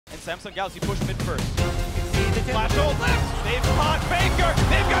Samsung Galaxy push mid first. Flash ult left. They've caught Faker.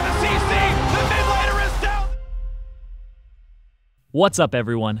 They've got the CC. The mid laner is down. What's up,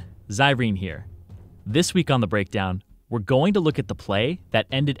 everyone? Zirene here. This week on The Breakdown, we're going to look at the play that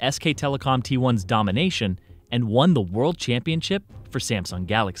ended SK Telecom T1's domination and won the World Championship for Samsung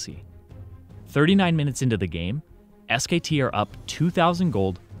Galaxy. 39 minutes into the game, SKT are up 2,000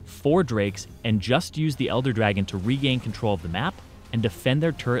 gold, 4 Drakes, and just used the Elder Dragon to regain control of the map and defend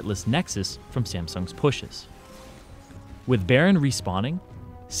their turretless Nexus from Samsung's pushes. With Baron respawning,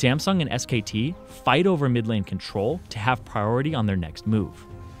 Samsung and SKT fight over mid lane control to have priority on their next move.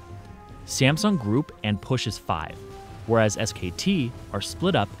 Samsung group and pushes 5, whereas SKT are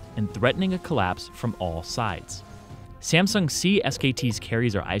split up and threatening a collapse from all sides. Samsung see SKT's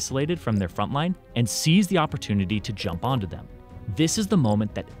carries are isolated from their frontline and seize the opportunity to jump onto them. This is the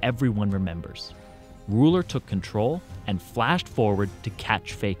moment that everyone remembers. Ruler took control and flashed forward to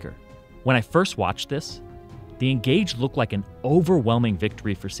catch Faker. When I first watched this, the engage looked like an overwhelming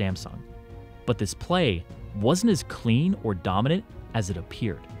victory for Samsung. But this play wasn't as clean or dominant as it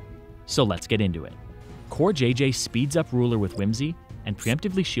appeared. So let's get into it. Core JJ speeds up Ruler with Whimsy and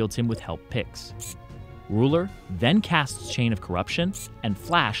preemptively shields him with help picks. Ruler then casts Chain of Corruption and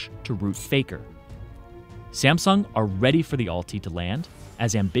Flash to root Faker. Samsung are ready for the ulti to land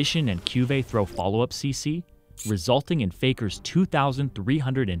as Ambition and Cuvee throw follow-up CC, resulting in Faker's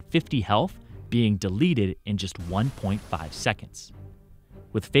 2,350 health being deleted in just 1.5 seconds.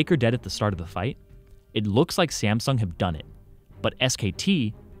 With Faker dead at the start of the fight, it looks like Samsung have done it, but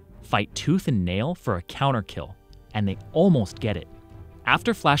SKT fight tooth and nail for a counter kill, and they almost get it.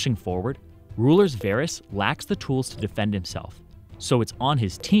 After flashing forward, Ruler's Varus lacks the tools to defend himself, so it's on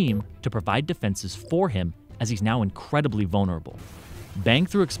his team to provide defenses for him as he's now incredibly vulnerable. Bang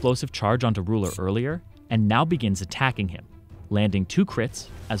threw explosive charge onto Ruler earlier and now begins attacking him, landing 2 crits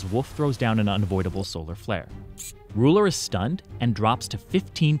as Wolf throws down an unavoidable solar flare. Ruler is stunned and drops to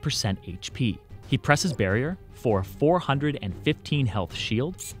 15% HP. He presses barrier for a 415 health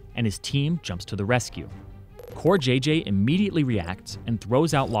shield, and his team jumps to the rescue. Core JJ immediately reacts and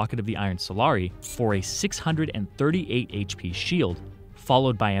throws out Locket of the Iron Solari for a 638 HP shield,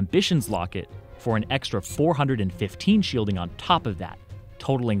 followed by Ambition's Locket for an extra 415 shielding on top of that,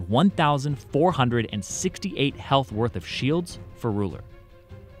 totaling 1,468 health worth of shields for Ruler.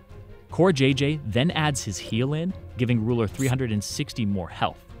 Core JJ then adds his heal in, giving Ruler 360 more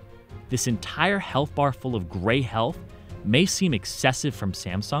health. This entire health bar full of gray health may seem excessive from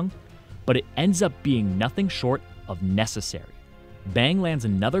Samsung, but it ends up being nothing short of necessary. Bang lands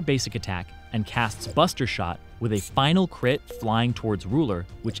another basic attack and casts Buster Shot with a final crit flying towards Ruler,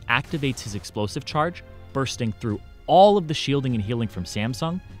 which activates his explosive charge, bursting through all of the shielding and healing from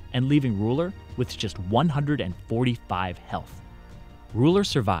Samsung and leaving Ruler with just 145 health. Ruler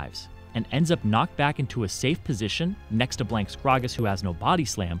survives and ends up knocked back into a safe position next to Blank's Gragas, who has no body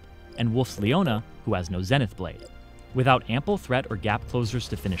slam, and Wolf's Leona, who has no Zenith Blade. Without ample threat or gap closers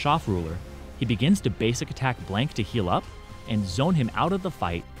to finish off Ruler, he begins to basic attack Blank to heal up and zone him out of the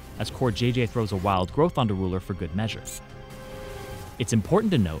fight as Core JJ throws a Wild Growth onto Ruler for good measure. It's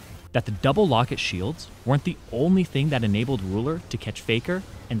important to note that the double Locket shields weren't the only thing that enabled Ruler to catch Faker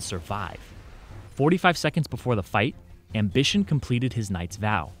and survive. 45 seconds before the fight, Ambition completed his Knight's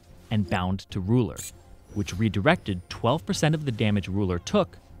Vow and bound to Ruler, which redirected 12% of the damage Ruler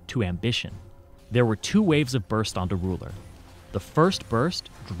took to Ambition. There were 2 waves of burst onto Ruler. The first burst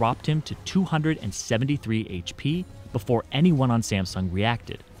dropped him to 273 HP before anyone on Samsung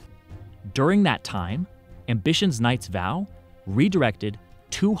reacted. During that time, Ambition's Knight's Vow redirected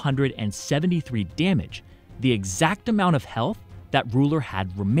 273 damage, the exact amount of health that Ruler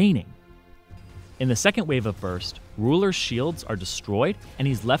had remaining. In the second wave of burst, Ruler's shields are destroyed and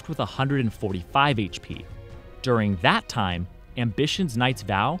he's left with 145 HP. During that time, Ambition's Knight's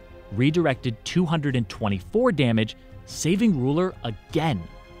Vow redirected 224 damage, saving Ruler again.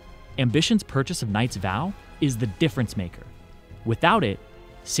 Ambition's purchase of Knight's Vow is the difference maker. Without it,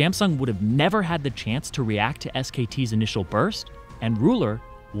 Samsung would have never had the chance to react to SKT's initial burst, and Ruler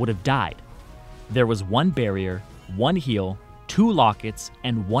would have died. There was 1 barrier, 1 heal, 2 Lockets,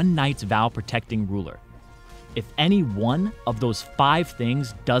 and 1 Knight's Vow protecting Ruler. If any one of those 5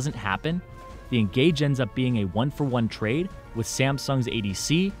 things doesn't happen, the engage ends up being a 1-for-1 trade with Samsung's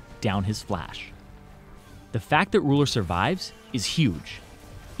ADC down his flash. The fact that Ruler survives is huge.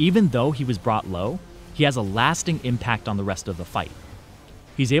 Even though he was brought low, he has a lasting impact on the rest of the fight.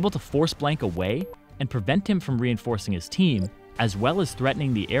 He's able to force Blank away and prevent him from reinforcing his team, as well as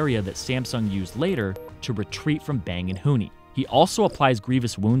threatening the area that Samsung used later to retreat from Bang and Huni. He also applies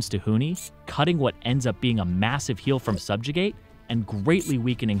grievous wounds to Huni, cutting what ends up being a massive heal from Subjugate and greatly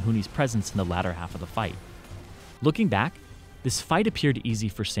weakening Huni's presence in the latter half of the fight. Looking back, this fight appeared easy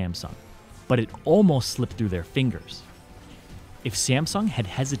for Samsung, but it almost slipped through their fingers. If Samsung had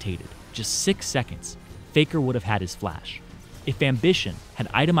hesitated just 6 seconds, Faker would have had his flash. If Ambition had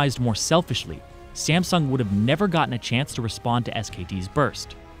itemized more selfishly, Samsung would have never gotten a chance to respond to SKT's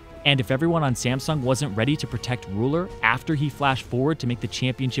burst. And if everyone on Samsung wasn't ready to protect Ruler after he flashed forward to make the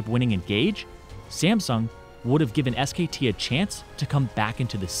championship-winning engage, Samsung would have given SKT a chance to come back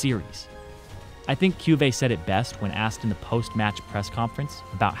into the series. I think Cuvée said it best when asked in the post-match press conference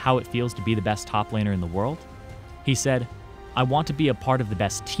about how it feels to be the best top laner in the world. He said, "I want to be a part of the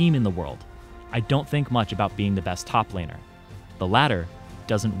best team in the world. I don't think much about being the best top laner. The latter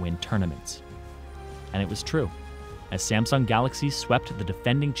doesn't win tournaments." And it was true, as Samsung Galaxy swept the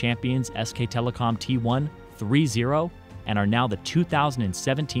defending champions SK Telecom T1 3-0 and are now the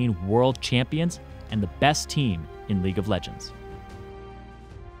 2017 World Champions and the best team in League of Legends.